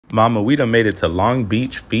Mama, we done made it to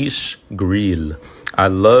LongBeach Fish Grill. I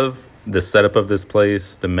love the setup of this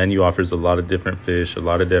place. The menu offers a lot of different fish, a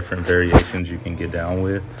lot of different variations you can get down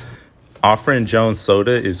with. Offering Jones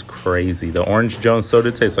soda is crazy. The orange Jones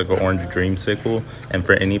soda tastes like an orange dreamsicle. And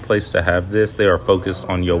for any place to have this, they are focused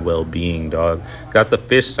on your well-being, dog. Got the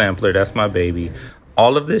fish sampler. That's my baby.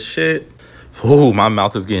 All of this shit. Ooh, my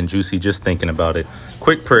mouth is getting juicy just thinking about it.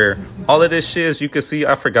 Quick prayer. All of this shit, as you can see,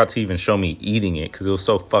 I forgot to even show me eating it because it was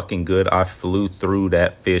so fucking good. I flew through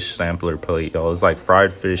that fish sampler plate, y'all. It was like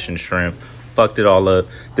fried fish and shrimp. Fucked it all up.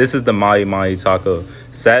 This is the Mahi Mahi taco.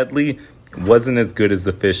 Sadly, wasn't as good as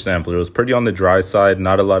the fish sampler. It was pretty on the dry side,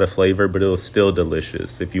 not a lot of flavor, but it was still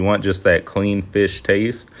delicious. If you want just that clean fish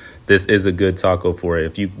taste, this is a good taco for it.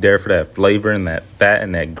 If you dare for that flavor and that fat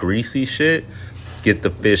and that greasy shit, get the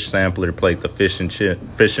fish sampler plate, the fish and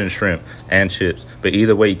shrimp and chips. But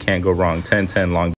either way, you can't go wrong. 10-10 Long.